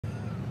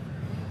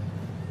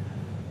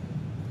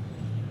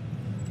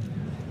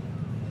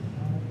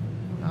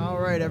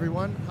right,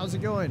 everyone. How's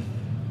it going?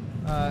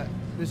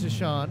 This is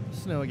Sean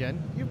Snow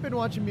again. You've been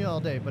watching me all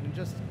day, but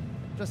just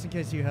in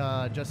case you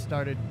just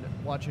started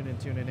watching and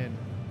tuning in.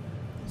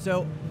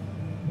 So,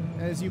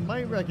 as you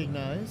might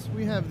recognize,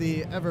 we have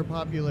the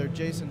ever-popular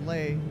Jason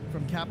Leigh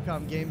from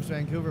Capcom Games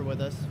Vancouver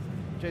with us.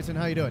 Jason,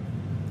 how you doing?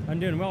 I'm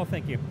doing well,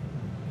 thank you.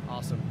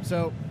 Awesome.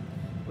 So,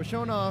 we're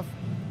showing off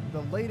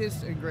the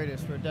latest and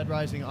greatest for Dead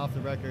Rising off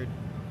the record.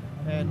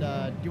 And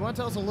do you want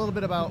to tell us a little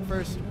bit about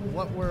first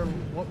what we're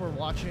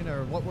watching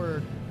or what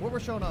we're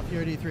showing off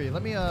here at E3?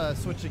 Let me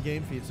switch the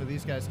game feed so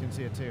these guys can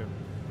see it too.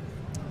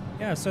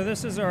 Yeah, so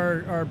this is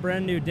our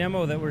brand new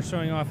demo that we're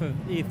showing off of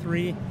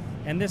E3,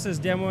 and this is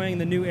demoing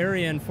the new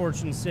area in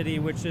Fortune City,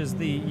 which is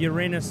the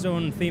Uranus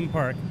Zone theme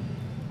park.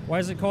 Why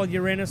is it called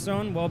Uranus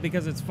Zone? Well,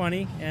 because it's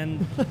funny,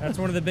 and that's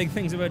one of the big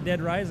things about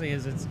Dead Rising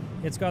is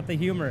it's got the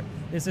humor.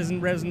 This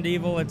isn't Resident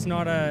Evil. It's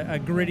not a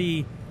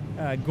gritty,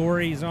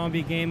 gory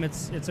zombie game.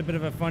 It's a bit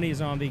of a funny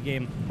zombie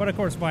game, but of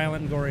course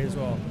violent and gory as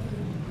well.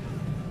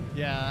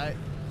 Yeah,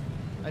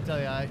 I tell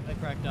you, I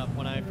cracked up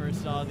when I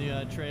first saw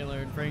the trailer,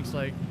 and Frank's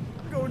like,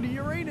 "I'm going to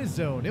Uranus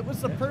Zone." It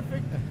was the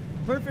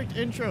perfect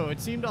intro. It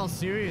seemed all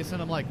serious,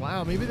 and I'm like,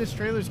 wow, maybe this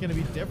trailer's going to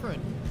be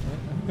different.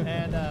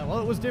 And well,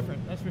 it was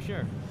different, that's for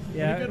sure.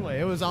 Yeah, in a good way.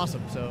 It was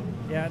awesome. So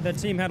yeah, the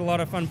team had a lot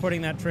of fun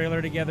putting that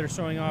trailer together,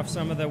 showing off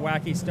some of the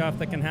wacky stuff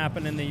that can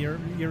happen in the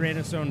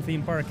Uranus Zone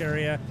theme park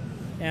area.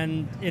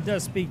 And it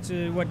does speak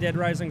to what Dead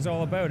Rising's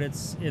all about.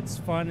 It's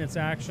fun, it's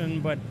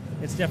action, but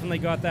it's definitely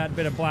got that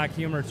bit of black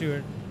humor to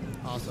it.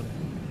 Awesome.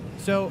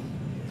 So,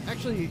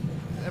 actually,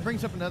 that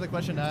brings up another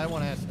question that I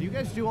want to ask. Do you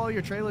guys do all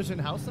your trailers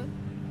in-house then?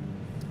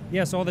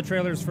 Yes, all the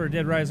trailers for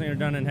Dead Rising are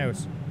done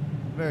in-house.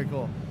 Very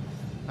cool.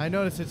 I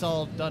noticed it's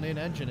all done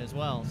in-engine as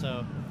well,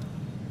 so...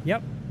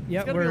 Yep.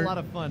 It's going to be a lot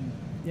of fun.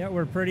 Yeah,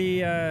 we're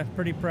pretty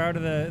proud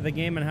of the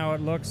game and how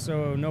it looks,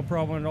 so no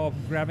problem at all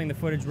grabbing the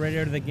footage right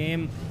out of the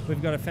game.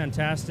 We've got a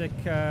fantastic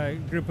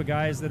group of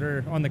guys that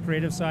are on the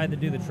creative side that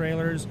do the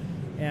trailers,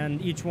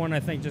 and each one I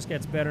think just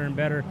gets better and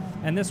better.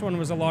 And this one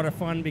was a lot of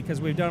fun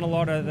because we've done a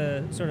lot of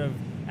the sort of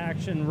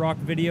action rock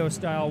video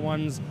style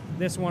ones.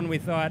 This one we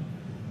thought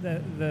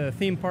the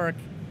theme park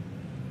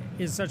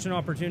is such an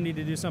opportunity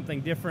to do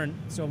something different,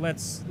 so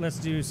let's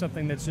do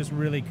something that's just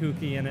really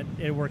kooky, and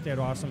it worked out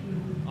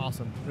awesome.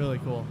 Awesome, really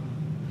cool.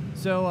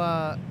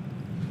 So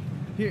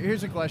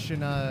here's a question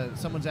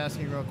someone's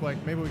asking real quick.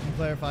 Maybe we can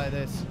clarify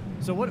this.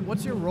 So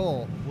what's your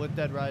role with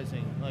Dead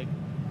Rising? Like,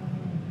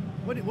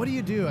 what do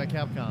you do at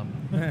Capcom?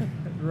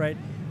 Right.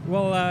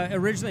 Well,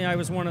 originally I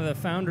was one of the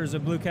founders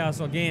of Blue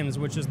Castle Games,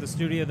 which is the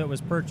studio that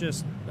was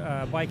purchased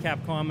by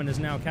Capcom and is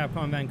now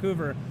Capcom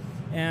Vancouver.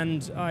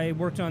 And I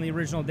worked on the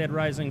original Dead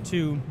Rising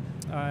 2.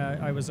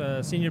 I was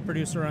a senior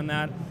producer on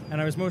that, and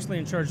I was mostly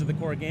in charge of the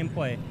core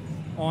gameplay.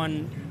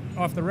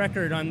 Off the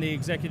record, I'm the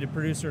executive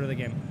producer of the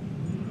game.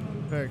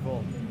 Very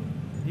cool.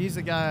 He's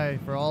the guy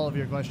for all of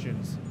your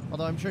questions.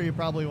 Although I'm sure you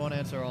probably won't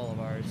answer all of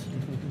ours.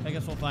 I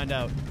guess we'll find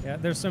out. Yeah,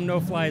 there's some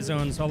no-fly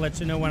zones. I'll let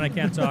you know when I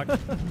can't talk.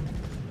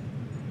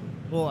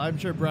 Well, I'm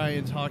sure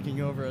Brian's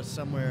hawking over us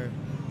somewhere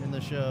in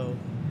the show,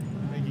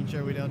 making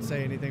sure we don't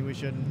say anything we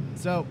shouldn't.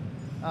 So,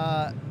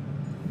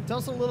 tell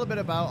us a little bit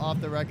about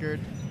Off the Record.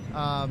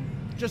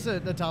 Just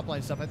the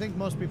top-line stuff. I think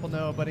most people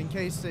know, but in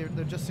case they're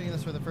just seeing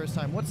this for the first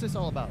time, what's this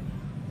all about?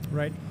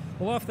 Right.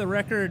 Well, Off the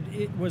Record,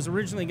 it was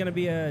originally going to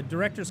be a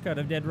director's cut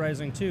of Dead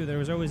Rising 2. There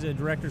was always a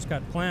director's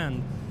cut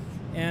planned.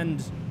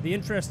 And the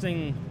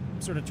interesting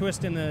sort of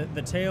twist in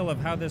the tale of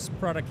how this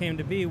product came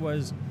to be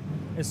was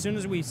as soon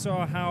as we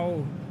saw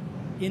how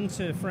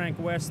into Frank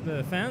West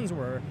the fans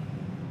were,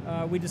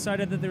 we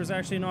decided that there was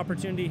actually an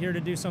opportunity here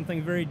to do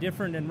something very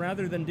different, and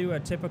rather than do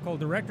a typical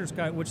director's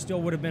cut, which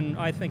still would have been,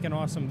 I think, an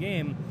awesome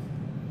game,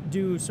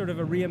 do sort of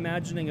a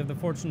reimagining of the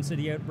Fortune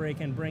City Outbreak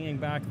and bringing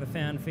back the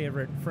fan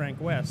favorite Frank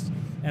West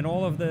and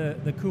all of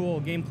the cool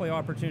gameplay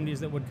opportunities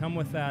that would come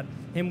with that.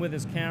 Him with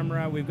his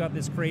camera, we've got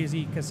this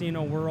crazy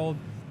casino world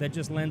that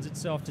just lends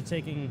itself to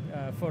taking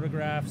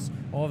photographs,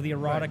 all of the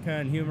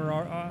erotica and humor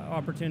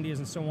opportunities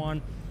and so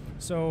on.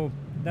 So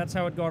that's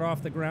how it got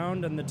off the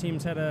ground, and the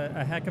teams had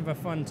a heck of a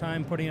fun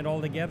time putting it all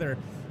together,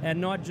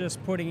 and not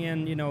just putting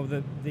in, you know,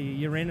 the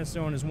Uranus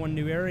Zone as one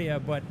new area,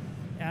 but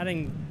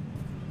adding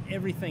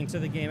everything to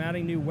the game,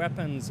 adding new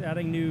weapons,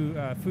 adding new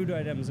food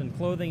items and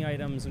clothing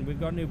items, and we've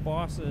got new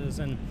bosses,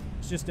 and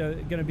it's just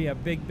going to be a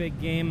big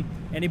game.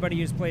 Anybody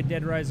who's played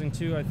Dead Rising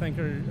 2, I think,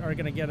 are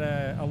going to get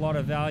a lot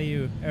of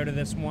value out of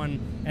this one,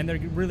 and they're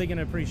really going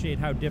to appreciate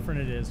how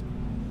different it is.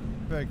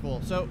 Very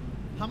cool. So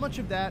how much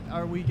of that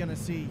are we going to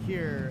see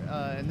here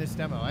in this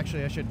demo?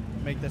 Actually, I should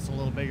make this a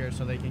little bigger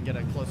so they can get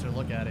a closer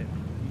look at it.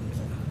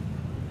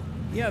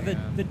 Yeah,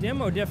 the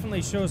demo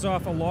definitely shows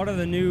off a lot of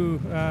the new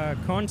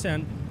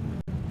content.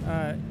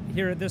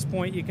 Here at this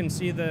point you can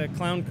see the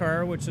clown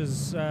car, which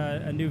is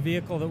a new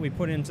vehicle that we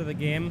put into the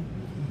game.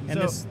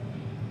 And so,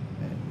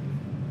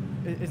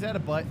 is that a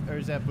butt or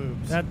is that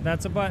boobs?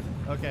 That's a butt.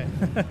 Okay.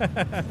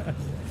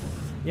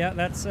 Yeah,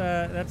 that's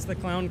the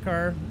clown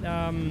car.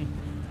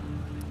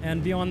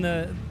 And beyond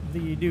the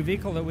new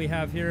vehicle that we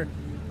have here,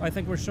 I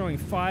think we're showing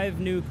 5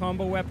 new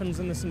combo weapons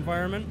in this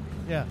environment.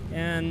 Yeah.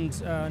 And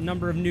a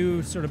number of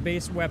new sort of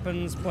base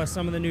weapons, plus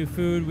some of the new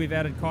food. We've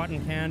added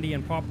cotton candy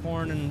and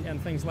popcorn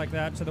and things like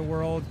that to the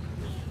world.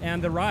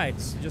 And the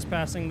rides, just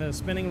passing the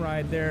spinning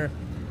ride there.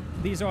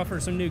 These offer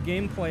some new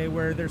gameplay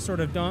where there's sort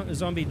of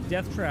zombie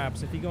death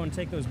traps. If you go and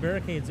take those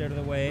barricades out of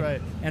the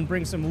way and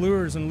bring some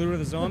lures and lure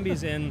the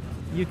zombies in,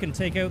 you can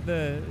take out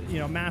the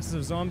masses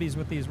of zombies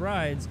with these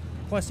rides.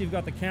 Plus, you've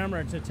got the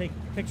camera to take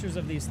pictures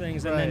of these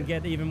things and then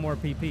get even more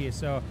PP.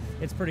 So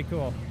it's pretty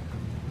cool.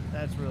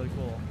 That's really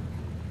cool.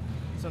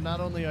 So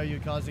not only are you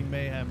causing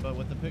mayhem, but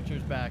with the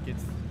pictures back,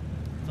 it's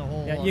a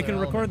whole. Yeah, you can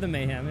element. record the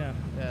mayhem. Yeah.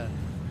 Yeah.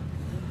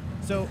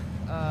 So,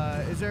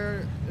 is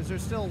there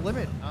still a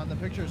limit on the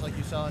pictures like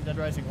you saw in Dead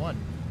Rising 1?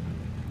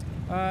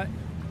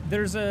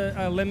 There's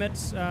a limit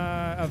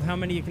of how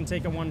many you can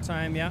take at one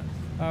time. Yeah.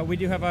 We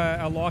do have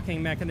a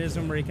locking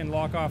mechanism where you can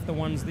lock off the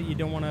ones that you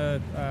don't want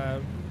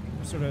to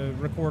sort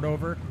of record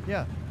over.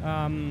 Yeah.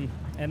 And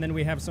then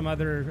we have some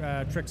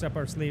other tricks up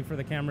our sleeve for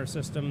the camera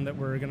system that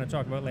we're going to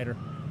talk about later.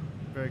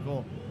 Very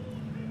cool.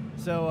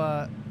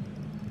 So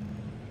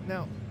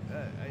now,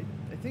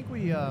 I think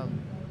we've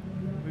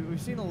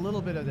seen a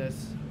little bit of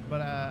this,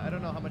 but I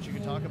don't know how much you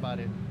can talk about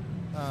it.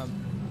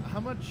 How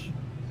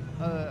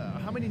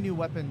many new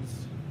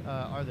weapons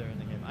are there in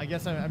the game? I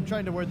guess I'm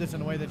trying to word this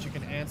in a way that you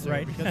can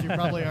answer, because you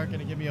probably aren't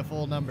going to give me a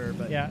full number.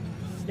 But yeah,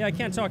 I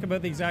can't talk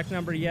about the exact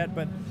number yet,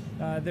 but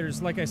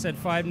there's, like I said,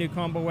 5 new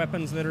combo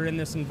weapons that are in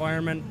this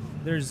environment.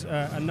 There's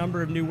a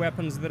number of new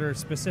weapons that are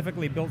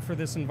specifically built for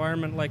this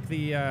environment, like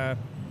the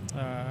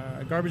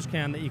garbage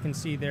can that you can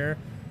see there.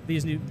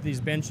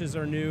 These benches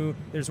are new.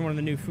 There's one of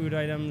the new food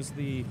items,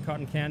 the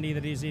cotton candy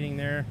that he's eating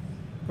there.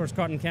 Of course,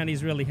 cotton candy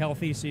is really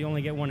healthy, so you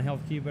only get 1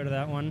 health cube out of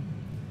that one.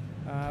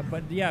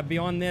 But yeah,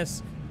 beyond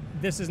this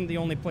isn't the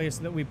only place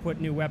that we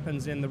put new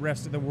weapons in. The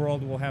rest of the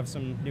world will have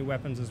some new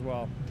weapons as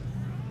well.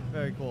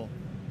 Very cool.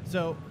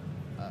 So,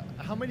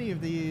 how many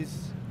of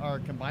these are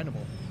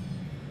combinable?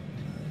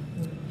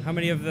 How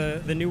many of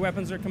the new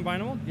weapons are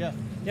combinable? Yeah.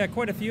 Yeah,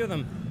 quite a few of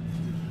them.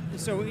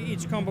 So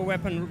each combo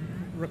weapon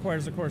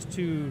requires, of course,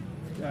 2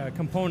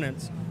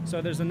 components.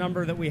 So there's a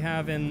number that we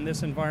have in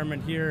this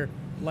environment here,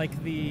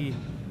 like the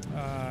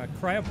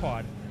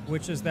cryopod,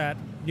 which is that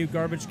new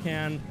garbage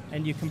can,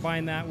 and you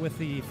combine that with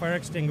the fire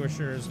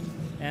extinguishers,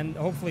 and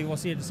hopefully we'll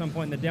see it at some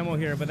point in the demo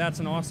here, but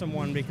that's an awesome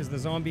one because the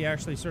zombie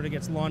actually sort of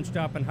gets launched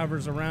up and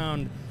hovers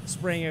around,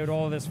 spraying out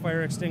all of this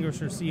fire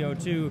extinguisher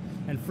CO2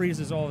 and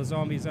freezes all the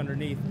zombies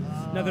underneath.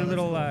 Another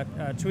little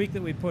tweak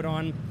that we put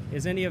on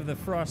is any of the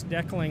frost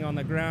deckling on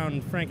the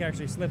ground, Frank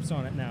actually slips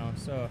on it now,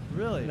 so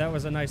really, that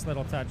was a nice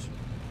little touch.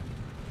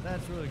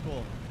 That's really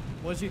cool.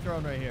 What's he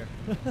throwing right here?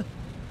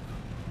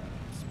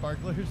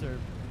 Sparklers or?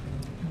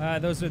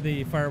 Those are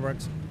the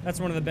fireworks. That's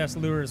one of the best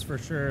lures for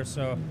sure.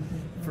 So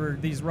for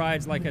these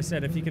rides, like I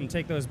said, if you can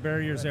take those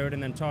barriers out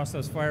and then toss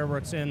those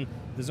fireworks in,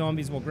 the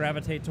zombies will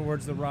gravitate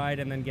towards the ride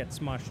and then get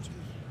smushed.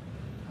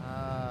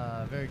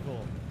 Very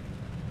cool.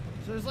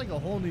 So there's like a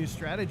whole new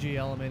strategy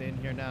element in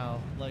here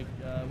now, like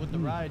with the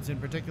rides in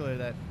particular,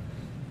 that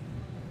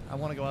I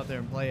want to go out there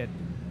and play it.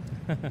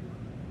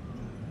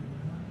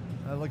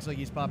 It looks like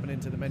he's popping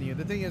into the menu.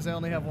 The thing is, I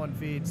only have 1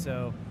 feed,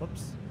 so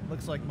whoops.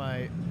 Looks like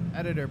my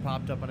editor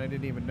popped up and I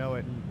didn't even know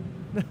it.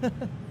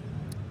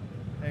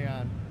 Hang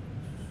on.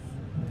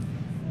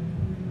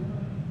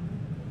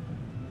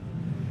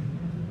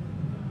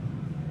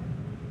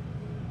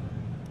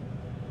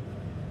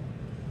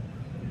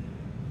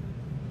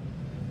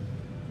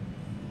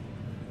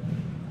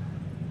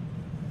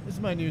 This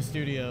is my new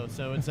studio,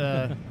 so it's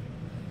a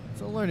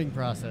learning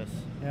process.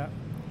 Yeah.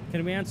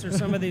 Can we answer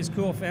some of these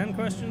cool fan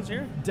questions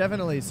here?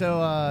 Definitely.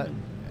 So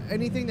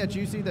anything that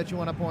you see that you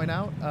want to point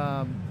out,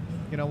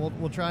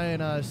 we'll try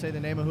and say the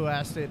name of who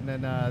asked it and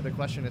then the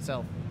question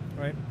itself.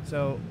 Right.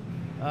 So,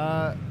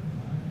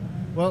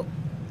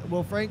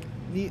 will Frank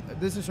need?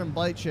 This is from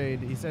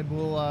Blightshade. He said,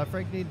 "Will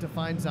Frank need to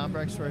find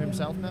Zombrex for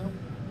himself now?"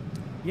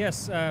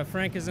 Yes,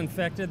 Frank is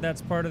infected.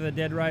 That's part of the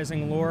Dead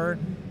Rising lore.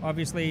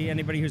 Obviously,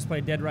 anybody who's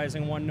played Dead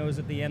Rising 1 knows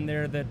at the end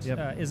there that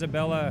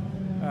Isabella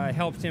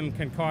helped him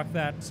concoct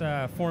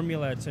that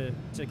formula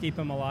to keep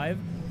him alive.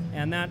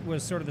 And that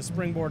was sort of the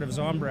springboard of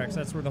Zombrex.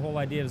 That's where the whole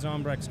idea of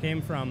Zombrex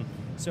came from.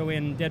 So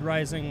in Dead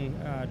Rising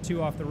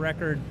 2 Off the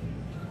Record,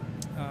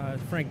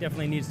 Frank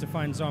definitely needs to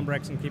find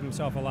Zombrex and keep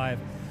himself alive.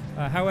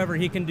 However,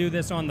 he can do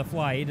this on the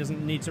fly. He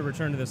doesn't need to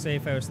return to the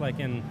safe house like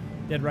in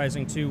Dead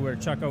Rising 2, where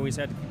Chuck always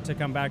had to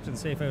come back to the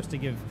safe house to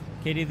give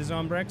Katie the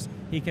Zombrex.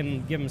 He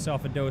can give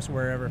himself a dose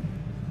wherever.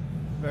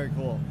 Very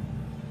cool.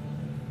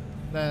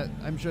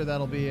 I'm sure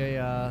that'll be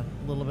a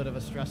little bit of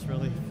a stress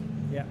relief.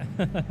 Yeah.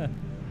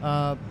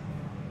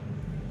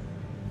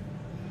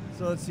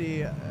 So let's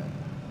see.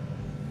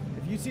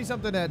 If you see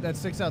something that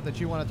sticks out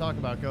that you want to talk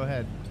about, go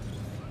ahead.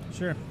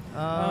 Sure.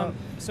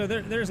 So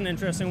there's an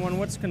interesting one.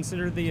 What's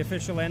considered the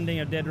official ending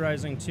of Dead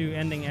Rising 2,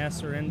 ending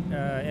S or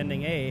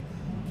ending A?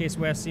 Case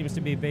West seems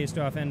to be based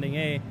off ending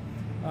A.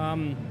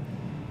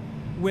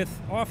 With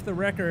Off the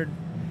Record,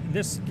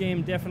 this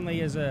game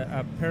definitely is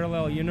a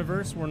parallel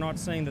universe. We're not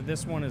saying that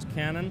this one is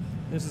canon.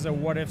 This is a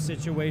what-if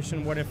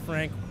situation. What if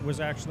Frank was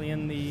actually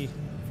in the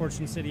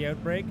Fortune City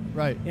outbreak?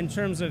 Right. In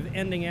terms of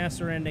ending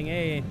S or ending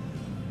A,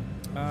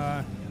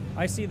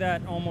 I see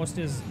that almost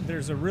as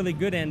there's a really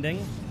good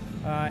ending,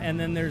 and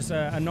then there's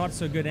a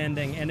not-so-good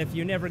ending. And if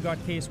you never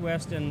got Case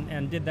West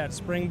and did that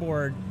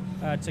springboard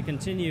to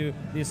continue,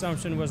 the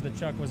assumption was that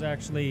Chuck was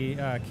actually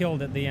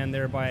killed at the end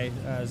there by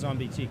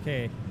Zombie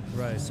TK.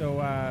 Right.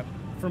 So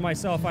for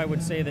myself, I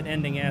would say that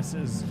ending S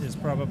is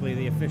probably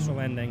the official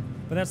ending.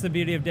 But that's the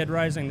beauty of Dead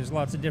Rising. There's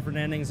lots of different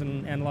endings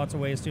and lots of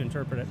ways to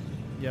interpret it.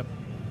 Yep.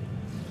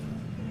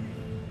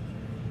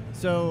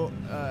 So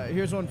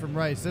here's one from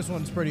Rice. This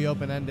one's pretty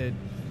open-ended,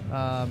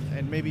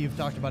 and maybe you've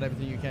talked about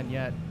everything you can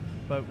yet.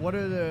 But what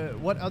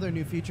other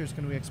new features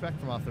can we expect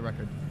from Off the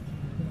Record?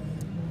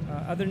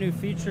 Other new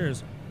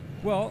features.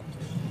 Well,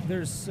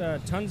 there's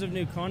tons of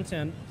new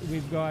content.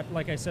 We've got,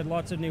 like I said,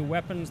 lots of new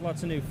weapons,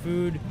 lots of new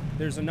food.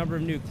 There's a number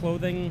of new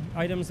clothing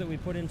items that we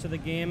put into the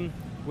game.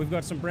 We've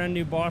got some brand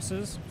new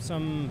bosses,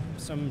 some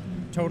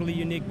totally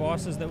unique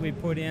bosses that we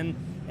put in.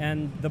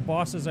 And the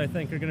bosses, I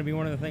think, are going to be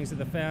one of the things that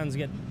the fans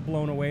get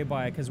blown away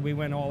by, because we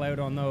went all out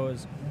on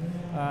those.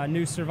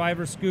 New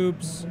survivor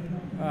scoops,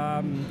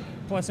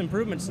 plus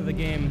improvements to the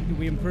game.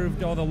 We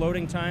improved all the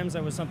loading times.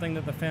 That was something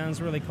that the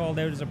fans really called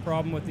out as a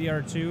problem with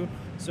DR2.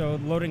 So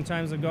loading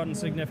times have gotten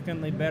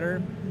significantly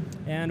better.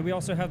 And we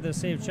also have the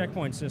save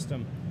checkpoint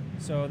system.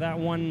 So that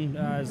one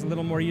is a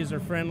little more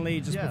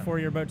user-friendly just before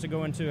you're about to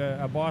go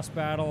into a boss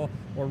battle,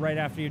 or right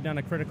after you've done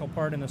a critical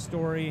part in the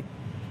story.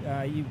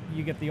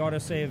 You get the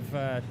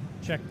autosave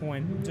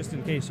checkpoint just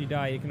in case you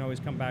die. You can always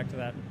come back to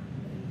that.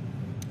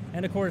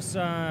 And of course,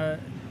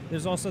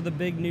 there's also the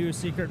big new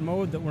secret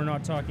mode that we're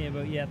not talking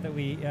about yet that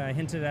we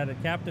hinted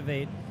at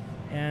Captivate.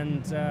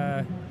 And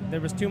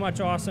there was too much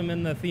awesome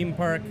in the theme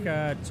park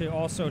to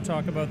also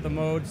talk about the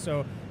mode,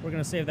 so we're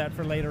going to save that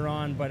for later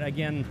on. But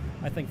again,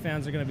 I think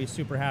fans are going to be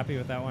super happy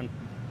with that one.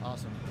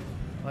 Awesome.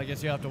 Well, I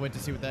guess you have to wait to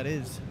see what that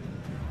is.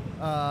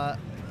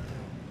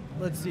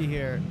 Let's see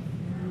here.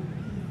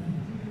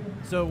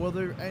 So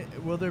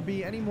will there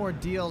be any more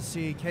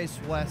DLC Case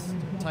West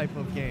type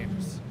of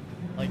games?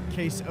 Like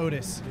Case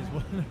Otis is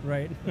what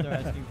right. they're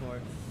asking for.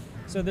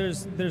 So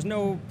there's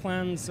no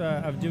plans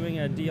of doing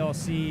a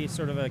DLC,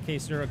 sort of a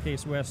Case Zero,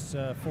 Case West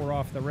for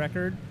Off the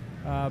Record.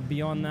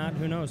 Beyond that,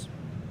 who knows?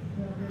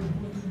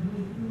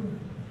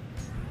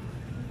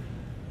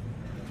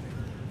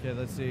 Okay,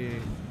 let's see.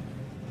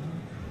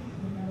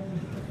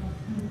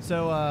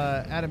 So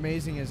Ad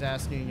Amazing is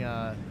asking,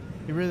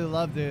 he really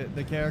loved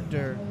the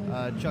character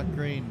Chuck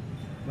Green.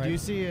 Right. Do you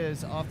see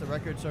his Off the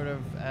Record sort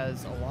of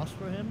as a loss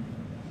for him?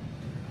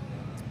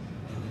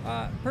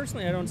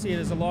 Personally, I don't see it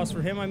as a loss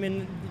for him. I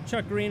mean,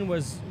 Chuck Green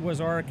was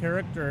our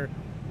character.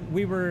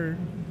 We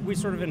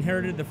sort of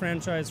inherited the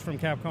franchise from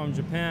Capcom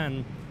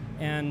Japan,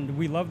 and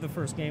we loved the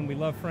first game. We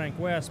loved Frank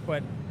West,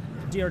 but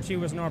DR2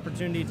 was an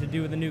opportunity to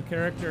do with a new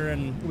character,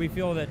 and we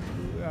feel that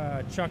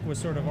Chuck was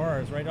sort of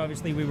ours, right?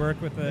 Obviously, we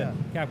worked with the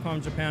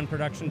Capcom Japan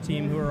production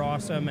team, who are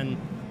awesome,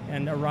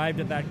 and arrived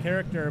at that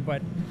character,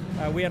 but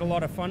we had a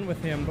lot of fun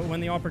with him. But when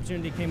the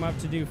opportunity came up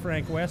to do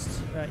Frank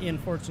West in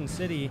Fortune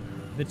City,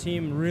 the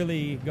team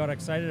really got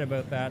excited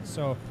about that.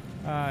 So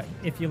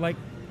if you like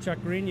Chuck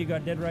Green, you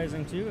got Dead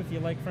Rising 2. If you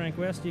like Frank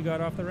West, you got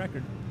Off the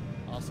Record.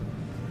 Awesome.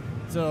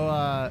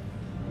 So,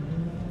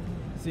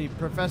 see,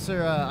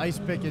 Professor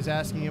Icepick is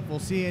asking if we'll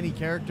see any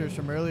characters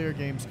from earlier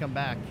games come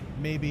back.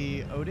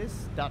 Maybe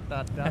Otis? ...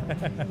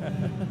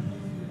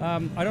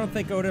 I don't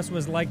think Otis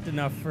was liked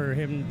enough for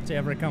him to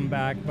ever come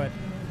back, but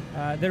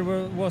there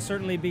will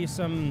certainly be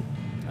some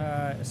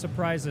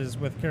surprises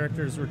with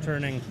characters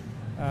returning.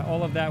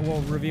 All of that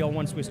we'll reveal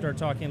once we start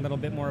talking a little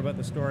bit more about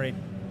the story.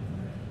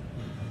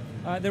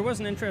 There was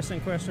an interesting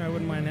question I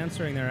wouldn't mind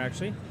answering there,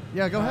 actually.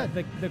 Yeah, go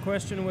ahead. The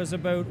question was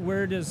about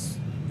where does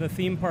the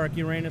theme park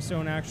Uranus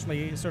Zone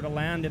actually sort of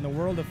land in the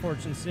world of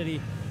Fortune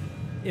City.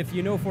 If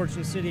you know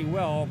Fortune City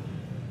well,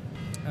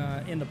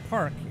 in the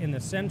park, in the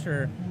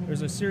center,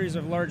 there's a series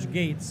of large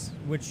gates,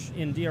 which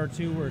in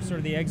DR2 were sort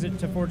of the exit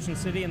to Fortune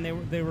City, and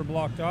they were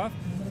blocked off.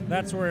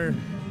 That's where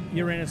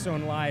Uranus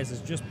Zone lies,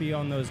 is just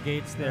beyond those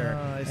gates there.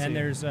 And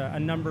there's a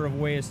number of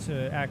ways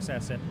to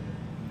access it.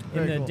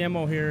 In the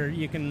demo here,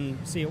 you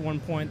can see at one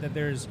point that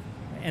there's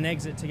an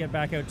exit to get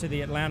back out to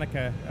the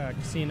Atlantica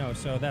casino,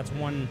 so that's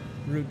one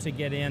route to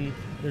get in.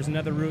 There's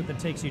another route that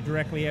takes you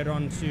directly out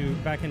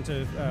back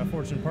into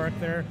Fortune Park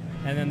there,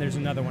 and then there's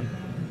another one.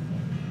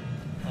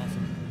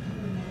 Awesome.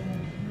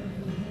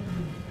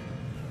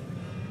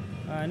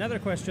 Another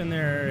question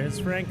there, has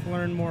Frank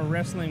learned more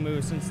wrestling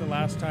moves since the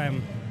last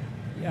time?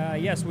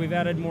 Yes, we've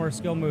added more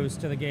skill moves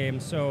to the game,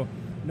 so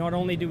not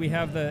only do we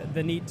have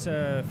the neat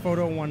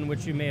photo one,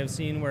 which you may have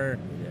seen, where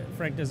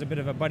Frank does a bit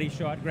of a buddy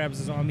shot, grabs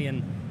a zombie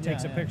and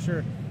takes a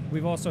picture.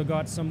 We've also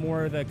got some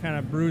more of the kind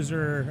of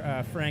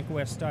bruiser Frank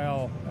West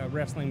style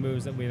wrestling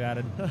moves that we've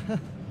added.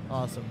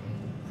 Awesome.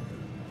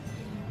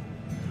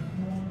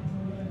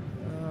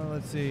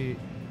 Let's see.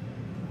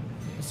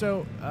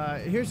 So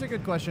here's a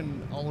good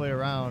question all the way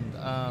around.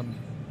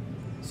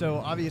 So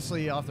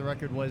obviously, Off the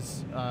Record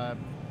was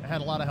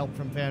had a lot of help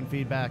from fan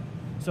feedback.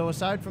 So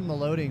aside from the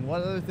loading,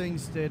 what other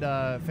things did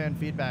fan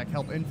feedback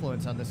help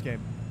influence on this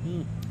game?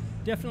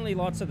 Definitely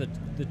lots of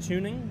the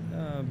tuning.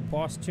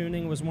 Boss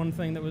tuning was one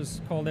thing that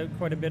was called out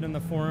quite a bit in the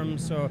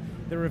forums. So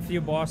there were a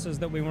few bosses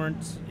that we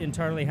weren't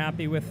entirely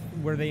happy with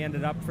where they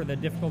ended up for the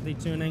difficulty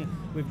tuning.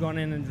 We've gone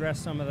in and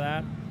addressed some of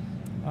that.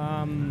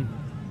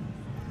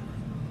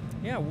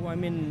 Yeah, well, I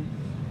mean,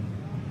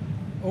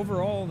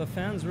 overall, the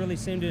fans really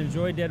seemed to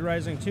enjoy Dead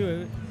Rising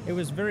 2. It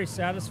was very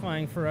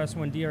satisfying for us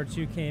when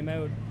DR2 came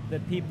out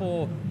that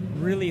people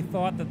really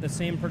thought that the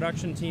same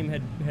production team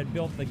had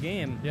built the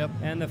game. Yep.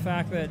 And the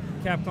fact that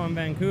Capcom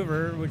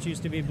Vancouver, which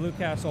used to be Blue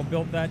Castle,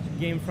 built that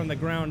game from the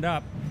ground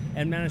up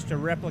and managed to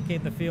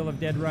replicate the feel of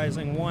Dead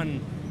Rising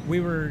 1,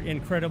 we were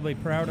incredibly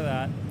proud of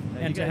that.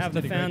 Yeah, and to have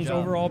the fans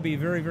overall be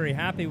very, very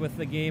happy with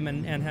the game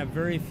and have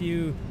very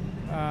few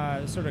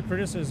sort of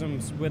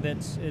criticisms with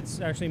it, it's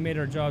actually made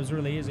our jobs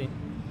really easy.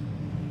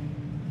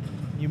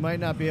 You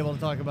might not be able to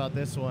talk about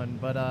this one,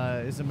 but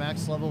is the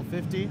max level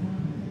 50?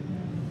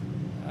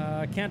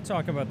 Can't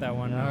talk about that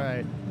one. No. All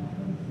right.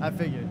 I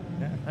figured.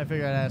 Yeah. I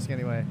figured I'd ask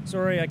anyway.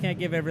 Sorry, I can't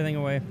give everything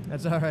away.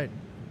 That's all right.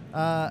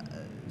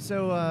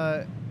 So,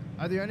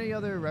 are there any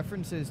other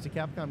references to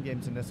Capcom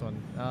games in this one?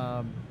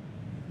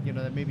 You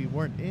know, that maybe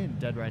weren't in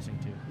Dead Rising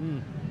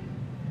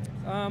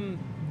 2?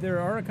 There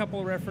are a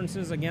couple of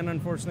references. Again,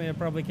 unfortunately, I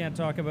probably can't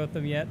talk about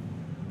them yet.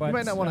 But, you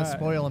might not want to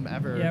spoil them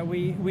ever. Yeah,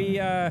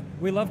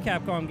 we love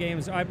Capcom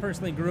games. I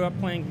personally grew up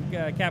playing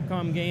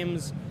Capcom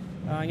games.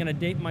 I'm going to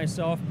date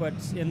myself, but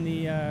in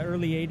the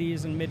early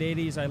 80s and mid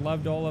 80s, I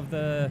loved all of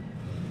the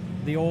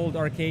old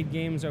arcade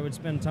games. I would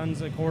spend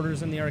tons of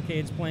quarters in the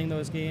arcades playing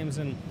those games,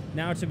 and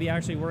now to be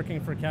actually working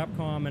for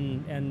Capcom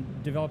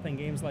and developing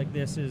games like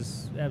this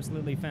is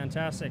absolutely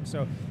fantastic.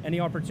 So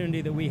any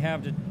opportunity that we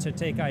have to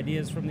take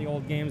ideas from the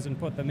old games and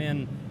put them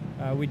in,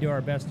 we do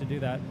our best to do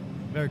that.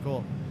 Very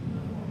cool.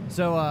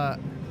 So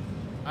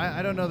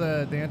I don't know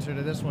the answer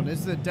to this one.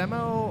 Is the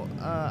demo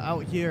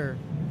out here,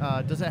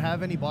 does it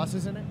have any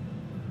bosses in it?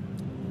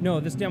 No,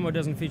 this demo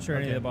doesn't feature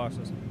any of the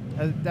bosses.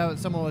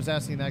 Someone was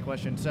asking that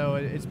question. So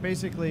it's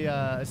basically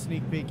a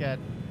sneak peek at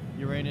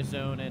Uranus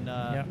Zone and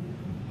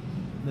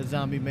the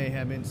zombie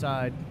mayhem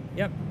inside.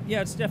 Yep.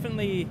 Yeah, it's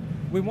definitely...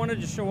 We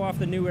wanted to show off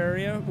the new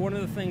area. One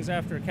of the things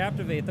after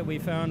Captivate that we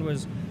found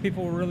was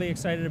people were really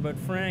excited about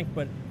Frank,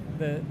 but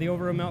the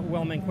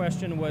overwhelming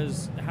question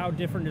was how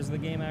different is the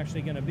game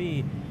actually going to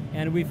be?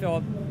 And we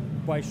felt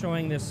by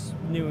showing this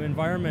new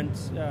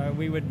environment,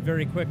 we would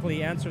very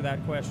quickly answer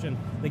that question.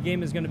 The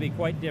game is going to be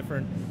quite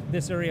different.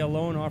 This area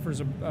alone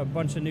offers a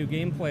bunch of new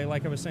gameplay.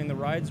 Like I was saying, the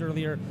rides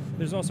earlier.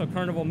 There's also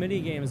carnival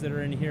mini games that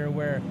are in here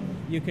where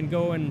you can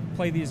go and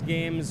play these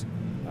games.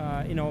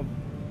 You know,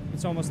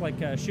 it's almost like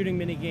shooting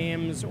mini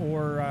games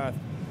or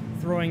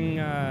throwing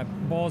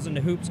balls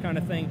into hoops kind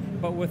of thing,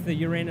 but with the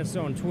Uranus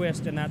Zone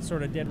twist and that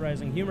sort of Dead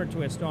Rising humor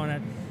twist on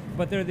it.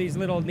 But they're these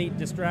little neat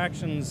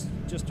distractions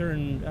just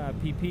during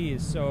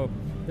PPs, so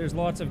there's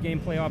lots of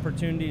gameplay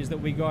opportunities that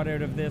we got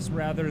out of this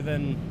rather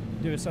than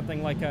do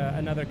something like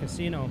another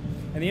casino.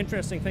 And the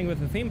interesting thing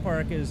with the theme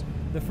park is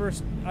the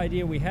first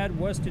idea we had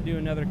was to do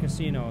another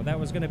casino. That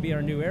was going to be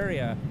our new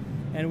area.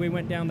 And we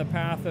went down the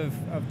path of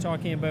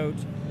talking about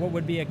what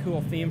would be a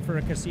cool theme for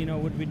a casino.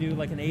 Would we do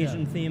like an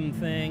Asian theme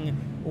thing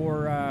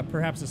or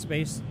perhaps a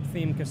space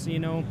themed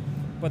casino?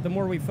 But the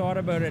more we thought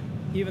about it,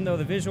 even though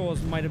the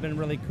visuals might have been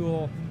really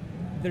cool,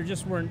 there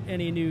just weren't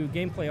any new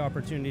gameplay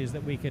opportunities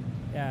that we could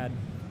add.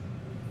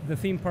 The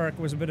theme park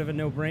was a bit of a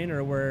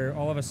no-brainer where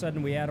all of a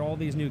sudden we add all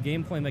these new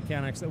gameplay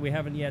mechanics that we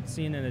haven't yet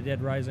seen in a Dead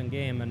Rising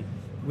game, and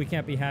we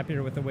can't be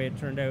happier with the way it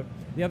turned out.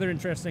 The other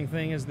interesting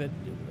thing is that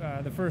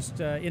the first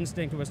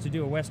instinct was to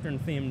do a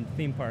Western-themed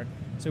theme park.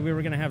 So we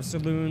were going to have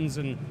saloons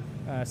and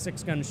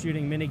six-gun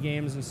shooting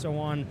mini-games and so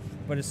on,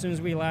 but as soon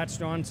as we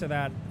latched on to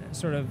that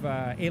sort of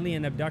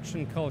alien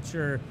abduction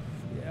culture,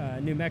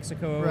 New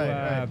Mexico,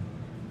 right.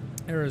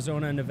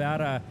 Arizona,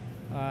 Nevada,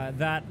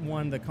 that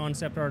one, the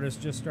concept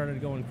artists just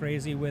started going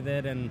crazy with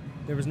it, and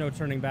there was no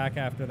turning back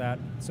after that.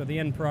 So the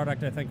end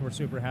product, I think we're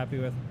super happy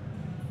with.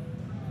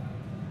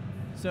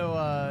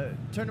 So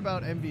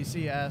Turnabout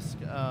MVC asked,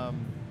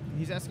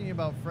 he's asking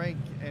about Frank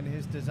and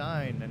his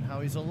design and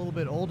how he's a little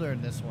bit older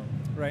in this one.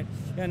 Right.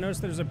 Yeah, I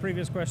noticed there's a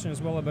previous question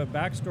as well about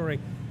backstory.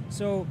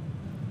 So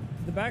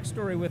the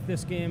backstory with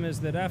this game is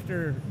that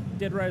after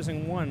Dead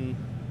Rising 1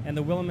 and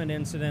the Willamette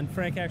incident,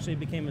 Frank actually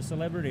became a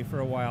celebrity for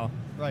a while.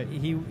 Right.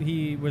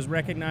 He was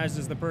recognized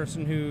as the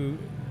person who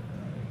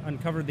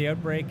uncovered the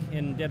outbreak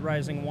in Dead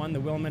Rising 1, the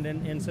Willamette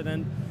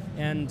incident,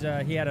 and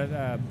he had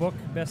a book,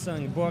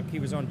 best-selling book. He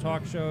was on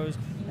talk shows,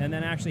 and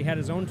then actually had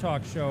his own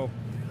talk show.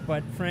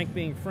 But Frank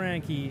being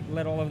Frank, he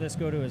let all of this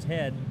go to his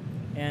head,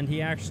 and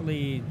he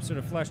actually sort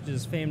of flushed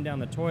his fame down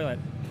the toilet.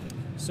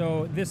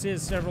 So this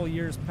is several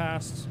years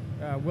past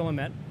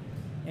Willamette,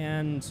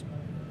 and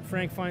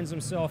Frank finds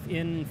himself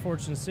in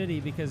Fortune City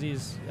because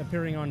he's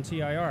appearing on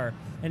TIR.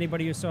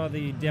 Anybody who saw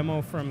the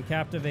demo from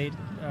Captivate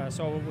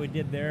saw what we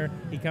did there.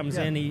 He comes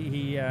in,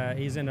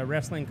 he's in a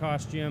wrestling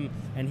costume,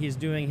 and he's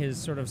doing his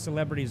sort of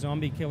celebrity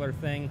zombie killer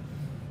thing.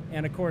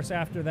 And of course,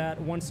 after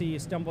that, once he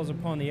stumbles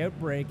upon the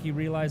outbreak, he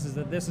realizes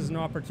that this is an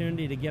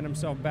opportunity to get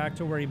himself back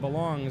to where he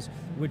belongs,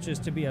 which is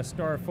to be a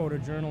star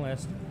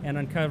photojournalist and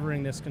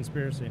uncovering this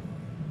conspiracy.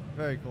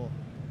 Very cool.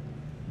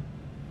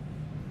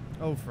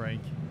 Oh,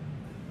 Frank.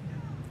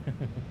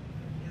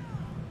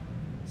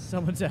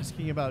 Someone's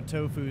asking about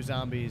tofu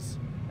zombies.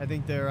 I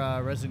think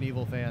they're Resident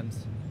Evil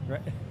fans.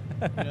 Right.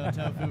 You know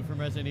tofu from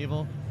Resident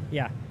Evil?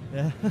 Yeah.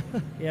 Yeah.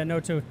 Yeah, no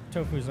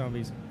tofu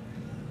zombies.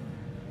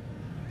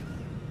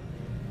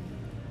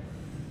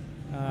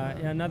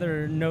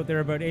 Another note there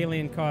about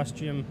alien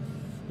costume.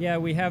 Yeah,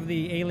 we have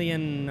the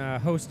alien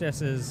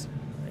hostesses,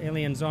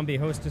 alien zombie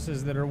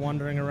hostesses that are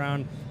wandering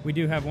around. We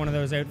do have one of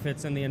those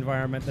outfits in the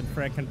environment that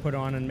Frank can put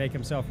on and make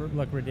himself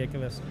look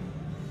ridiculous.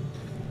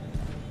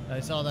 I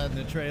saw that in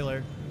the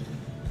trailer.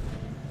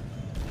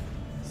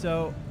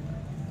 So,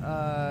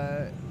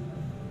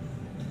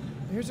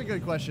 here's a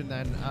good question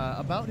then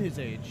about his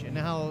age and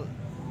how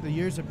the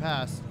years have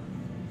passed.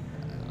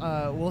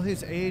 Will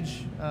his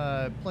age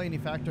play any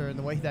factor in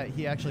the way that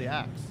he actually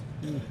acts?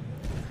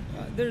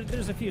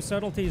 There's a few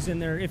subtleties in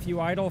there. If you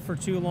idle for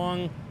too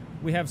long,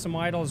 we have some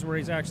idles where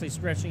he's actually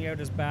stretching out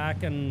his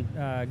back and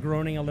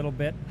groaning a little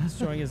bit,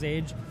 showing his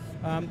age.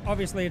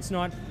 Obviously, it's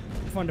not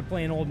fun to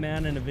play an old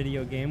man in a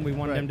video game. We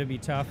wanted him to be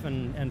tough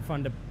and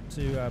fun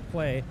to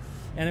play.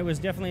 And it was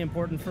definitely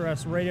important for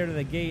us right out of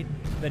the gate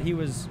that he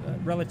was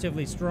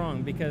relatively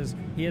strong, because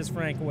he is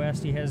Frank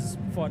West. He has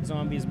fought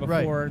zombies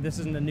before. This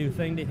isn't a new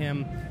thing to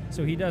him.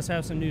 So he does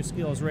have some new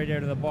skills right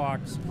out of the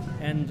box.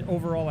 And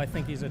overall, I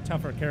think he's a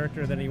tougher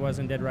character than he was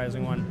in Dead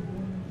Rising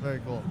 1.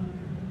 Very cool.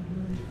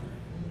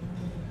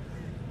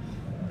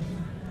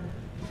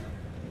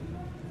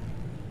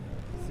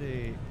 Let's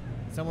see.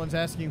 Someone's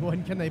asking,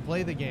 when can they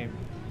play the game?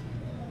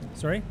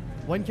 Sorry?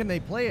 When can they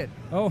play it?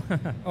 Oh,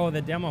 oh,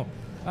 the demo.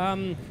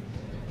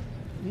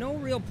 No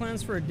real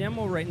plans for a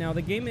demo right now.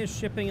 The game is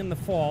shipping in the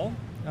fall,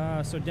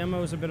 so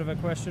demo is a bit of a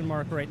question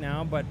mark right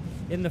now, but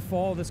in the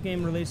fall this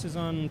game releases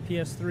on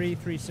PS3,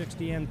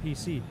 360, and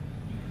PC.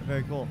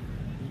 Very cool.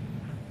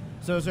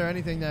 So is there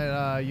anything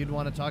that you'd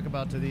want to talk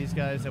about to these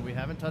guys that we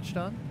haven't touched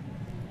on?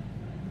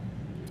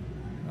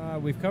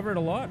 We've covered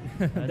a lot.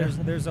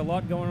 There's a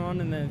lot going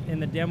on in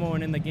the demo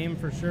and in the game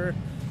for sure.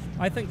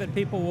 I think that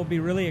people will be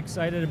really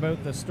excited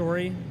about the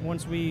story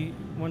once we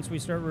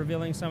start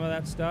revealing some of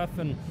that stuff.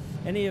 And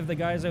any of the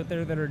guys out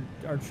there that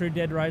are true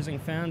Dead Rising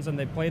fans and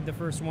they played the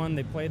first one,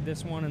 they played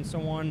this one, and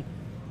so on,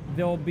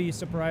 they'll be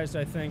surprised,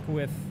 I think,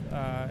 with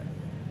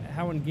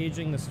how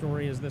engaging the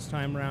story is this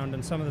time around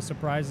and some of the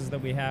surprises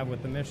that we have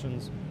with the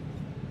missions.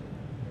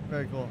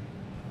 Very cool.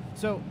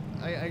 So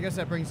I guess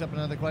that brings up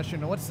another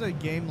question. What's the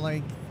game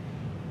length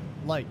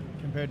like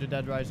compared to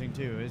Dead Rising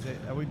 2?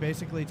 Are we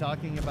basically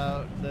talking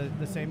about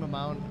the same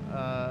amount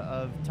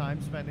of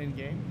time spent in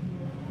game?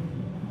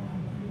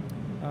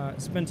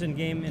 Spent in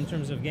game in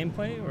terms of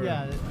gameplay? Or?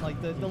 Yeah,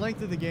 like the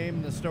length of the game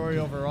and the story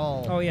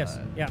overall. Oh, yes.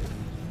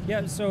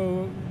 Yeah,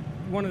 so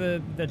one of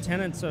the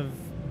tenets of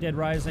Dead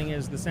Rising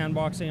is the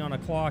sandboxing on a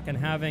clock and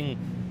having,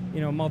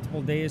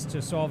 multiple days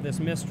to solve this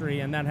mystery,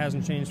 and that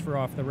hasn't changed for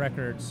Off the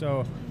Record.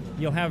 So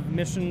you'll have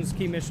missions,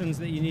 key missions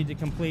that you need to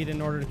complete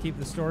in order to keep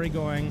the story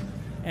going.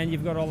 And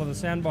you've got all of the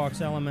sandbox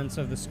elements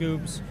of the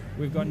scoops.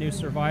 We've got new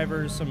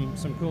survivors,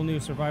 some cool new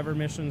survivor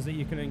missions that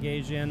you can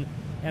engage in.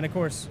 And of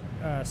course,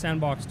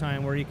 sandbox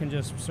time, where you can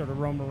just sort of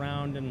roam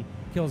around and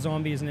kill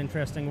zombies in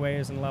interesting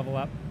ways and level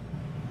up.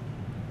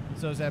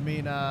 So does that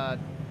mean,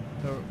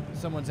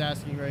 someone's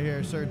asking right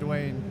here, Sir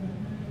Dwayne,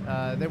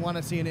 they want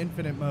to see an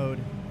infinite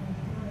mode?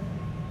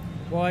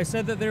 Well, I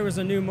said that there was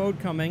a new mode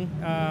coming.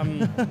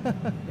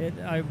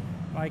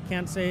 I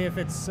can't say if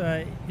it's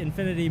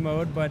infinity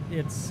mode, but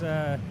it's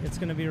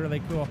going to be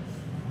really cool.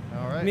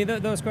 All right. I mean,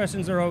 those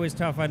questions are always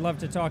tough. I'd love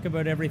to talk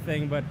about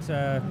everything, but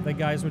the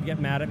guys would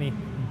get mad at me.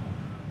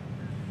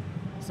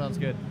 Sounds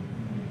good.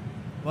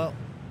 Well,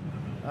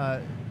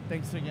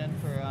 thanks again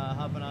for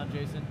hopping on,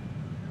 Jason.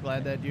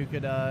 Glad that you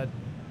could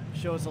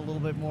show us a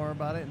little bit more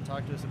about it and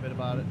talk to us a bit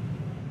about it.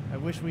 I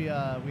wish we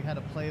had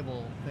a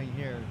playable thing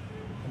here.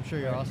 I'm sure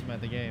you're awesome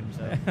at the game,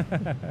 so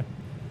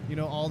you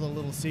know all the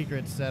little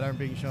secrets that aren't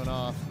being shown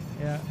off.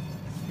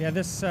 Yeah.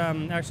 This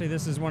actually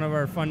this is one of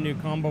our fun new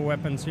combo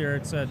weapons here.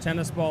 It's a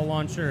tennis ball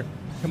launcher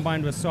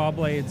combined with saw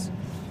blades,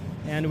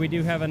 and we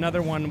do have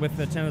another one with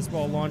the tennis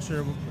ball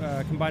launcher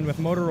combined with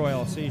motor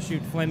oil, so you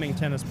shoot flaming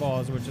tennis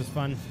balls, which is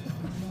fun.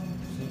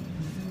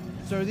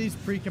 So are these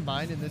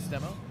pre-combined in this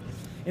demo?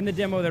 In the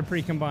demo, they're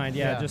pre-combined,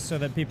 yeah, just so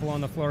that people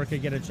on the floor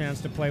could get a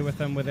chance to play with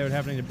them without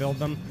having to build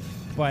them.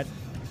 But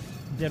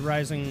Dead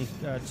Rising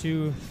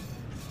 2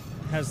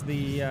 has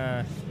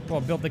the,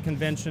 built the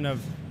convention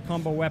of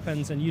combo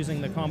weapons and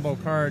using the combo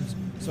cards.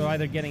 So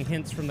either getting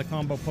hints from the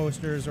combo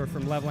posters or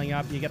from leveling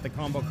up, you get the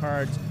combo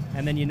cards,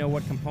 and then you know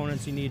what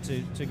components you need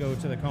to go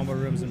to the combo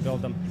rooms and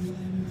build them.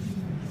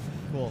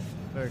 Cool.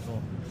 Very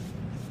cool.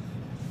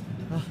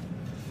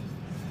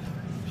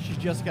 She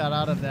just got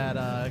out of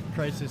that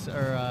crisis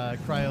or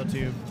cryo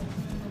tube.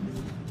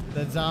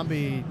 That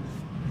zombie.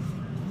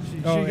 She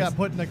got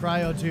put in the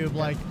cryo tube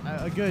like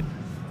a good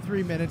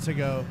 3 minutes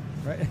ago.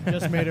 Right.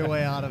 Just made her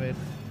way out of it.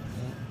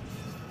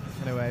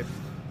 Anyway.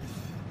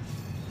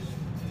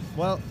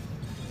 Well,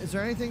 is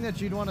there anything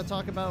that you'd want to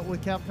talk about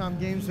with Capcom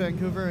Games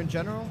Vancouver in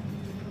general?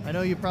 I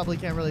know you probably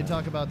can't really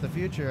talk about the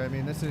future. I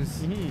mean, this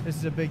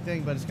is a big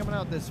thing, but it's coming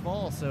out this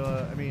fall,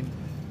 so I mean,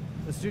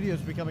 the studio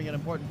is becoming an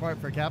important part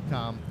for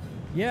Capcom.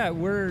 Yeah,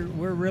 we're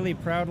really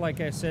proud,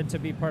 like I said, to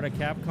be part of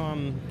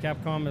Capcom.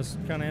 Capcom is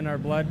kind of in our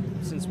blood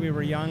since we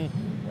were young.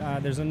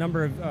 There's a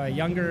number of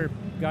younger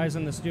guys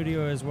in the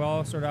studio as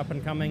well, sort of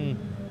up-and-coming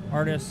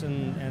artists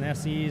and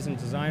SEs and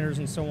designers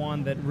and so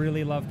on that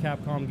really love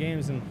Capcom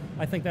games, and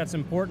I think that's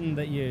important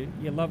that you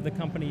love the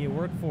company you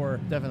work for.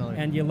 Definitely.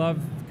 And you love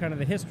kind of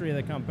the history of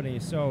the company,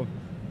 so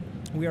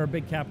we are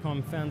big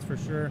Capcom fans for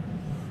sure.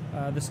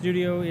 The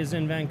studio is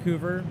in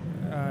Vancouver,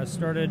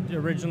 started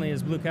originally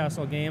as Blue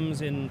Castle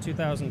Games in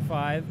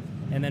 2005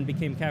 and then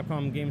became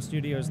Capcom Game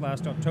Studios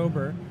last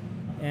October.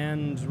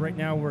 And right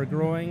now we're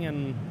growing,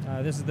 and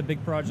this is the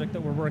big project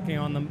that we're working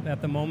on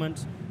at the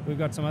moment. We've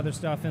got some other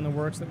stuff in the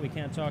works that we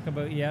can't talk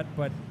about yet,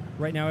 but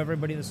right now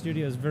everybody in the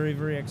studio is very,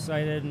 very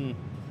excited and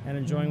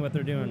enjoying what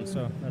they're doing,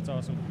 so that's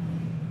awesome.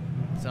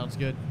 Sounds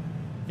good.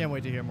 Can't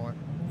wait to hear more.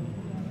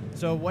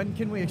 So when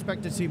can we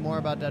expect to see more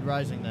about Dead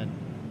Rising then?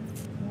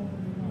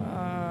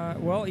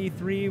 Well,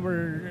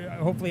 E3,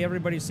 hopefully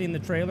everybody's seen the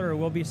trailer or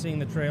will be seeing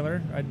the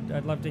trailer.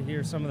 I'd love to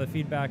hear some of the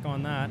feedback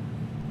on that.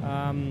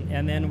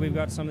 And then we've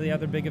got some of the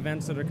other big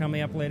events that are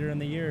coming up later in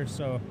the year,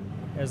 so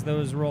as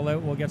those roll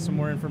out, we'll get some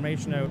more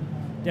information out.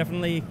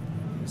 Definitely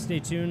stay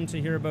tuned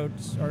to hear about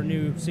our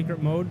new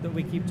secret mode that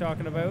we keep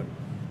talking about,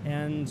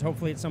 and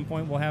hopefully at some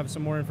point we'll have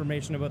some more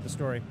information about the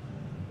story.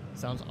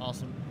 Sounds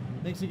awesome.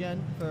 Thanks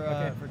again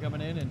for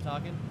coming in and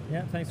talking.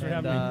 Yeah, thanks for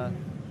having me.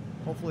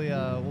 Hopefully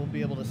we'll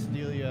be able to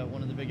steal you at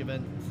one of the big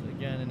events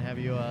again and have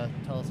you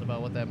tell us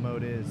about what that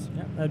mode is.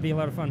 Yeah, that'd be a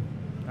lot of fun.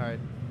 All right.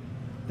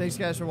 Thanks,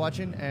 guys, for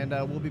watching, and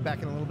we'll be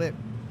back in a little bit.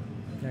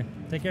 Okay,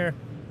 take care.